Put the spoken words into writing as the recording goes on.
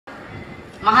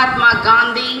Mahatma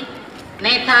Gandhi,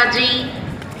 Netaji,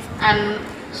 and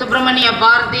Subramania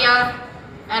Bharatiya,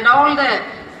 and all the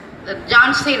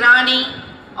Jhansi Rani,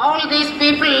 all these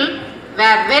people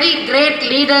were very great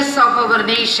leaders of our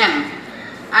nation,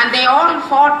 and they all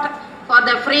fought for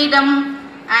the freedom,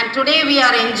 and today we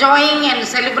are enjoying and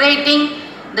celebrating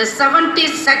the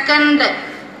 72nd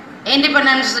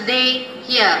Independence Day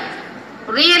here.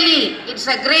 Really, it's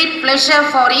a great pleasure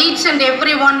for each and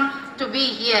everyone to be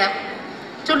here.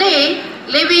 Today,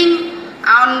 living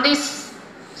on this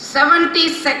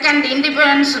 72nd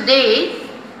Independence Day,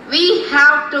 we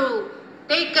have to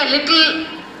take a little,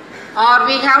 or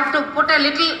we have to put a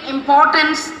little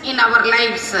importance in our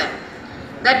lives.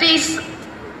 That is,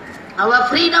 our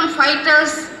freedom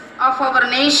fighters of our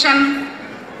nation,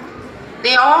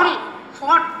 they all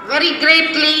fought very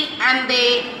greatly and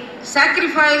they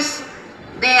sacrificed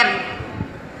their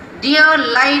dear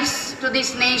lives to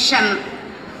this nation.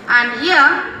 And here,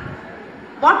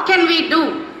 what can we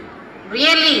do?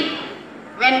 Really,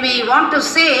 when we want to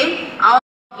say, our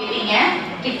giving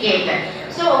a ticket.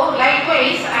 So,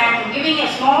 likewise, I am giving a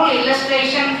small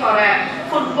illustration for a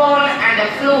football and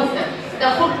a flute.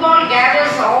 The football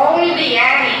gathers all the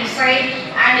air inside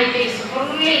and it is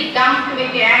fully dumped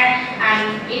with air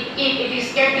and it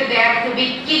is kept there to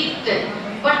be kicked.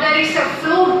 But there is a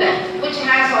flute which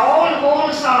has all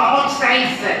holes on all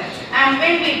sides, and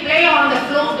when we play on the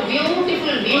flute,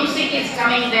 beautiful music is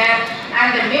coming there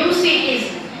and the music is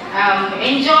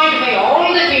enjoyed by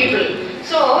all the people.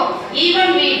 So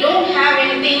even we don't have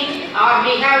anything or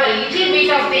we have a little bit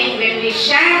of thing, when we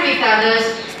share with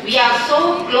others, we are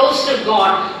so close to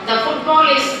God. The football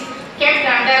is kept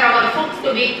under our foot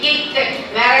to be kicked,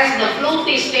 whereas the flute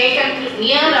is taken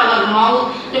near our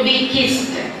mouth to be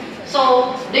kissed.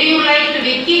 So, do you like to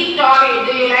be kicked or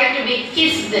do you like to be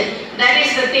kissed? That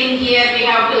is the thing here we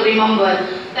have to remember.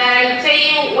 I will say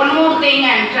you one more thing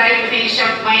and try to finish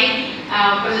up my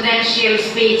presidential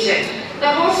speech.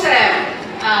 The most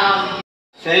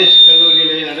science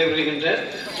கல்லூரியிலே நடைபெறுகின்ற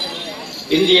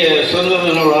இந்திய சுதந்திர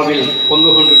தின விழாவில்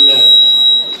பங்கு கொண்டுள்ள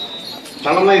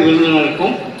தலைமை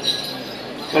விருந்தினருக்கும்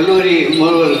கல்லூரி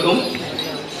முதல்வருக்கும்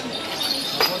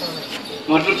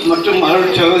மற்றும்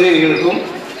அருள் சகோதரிகளுக்கும்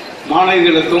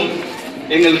மாணவிகளுக்கும்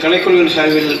எங்கள் கலைக்குழுவின்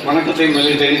சார்பில் வணக்கத்தை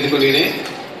முதலில் தெரிவித்துக் கொள்கிறேன்.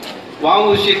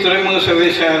 வஉசி துறைமுக சபை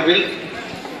சார்பில்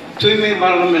தூய்மை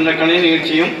பாரதம் என்ற கலை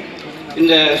நிகழ்ச்சியும்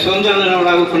இந்த சுதந்திர தின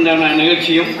விழாவுக்குண்டான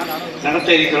நிகழ்ச்சியும் நடத்த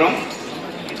இருக்கிறோம்.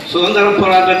 சுதந்திர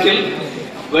போராட்டத்தில்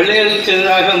வெள்ளையருக்கு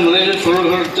எதிராக முதலில் குரல்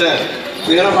கொடுத்த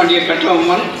வீரபாண்டிய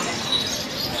கட்டபொம்மன்,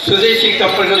 சுதேசி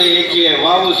கப்பல்களை இயக்கிய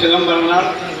வ.உ. சிதம்பரனார்,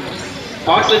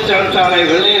 பாட்டுத்திறத்தாழை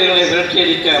வெள்ளையர்களை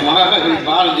விரட்டியடித்த மகாகவி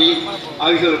பாரதி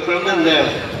ஆகியோர் பிறந்த இந்த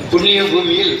புண்ணிய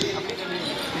பூமியில்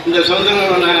இந்த சுதந்திர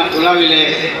விழாவிலே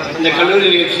இந்த கல்லூரி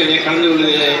நிகழ்ச்சியிலே கலந்து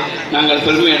கொள்வதிலே நாங்கள்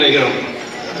பெருமை அடைகிறோம்.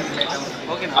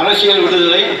 அரசியல்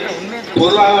விடுதலை,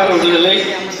 பொருளாதார விடுதலை,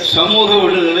 சமூக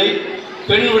விடுதலை,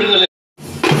 பெண் விடுதலை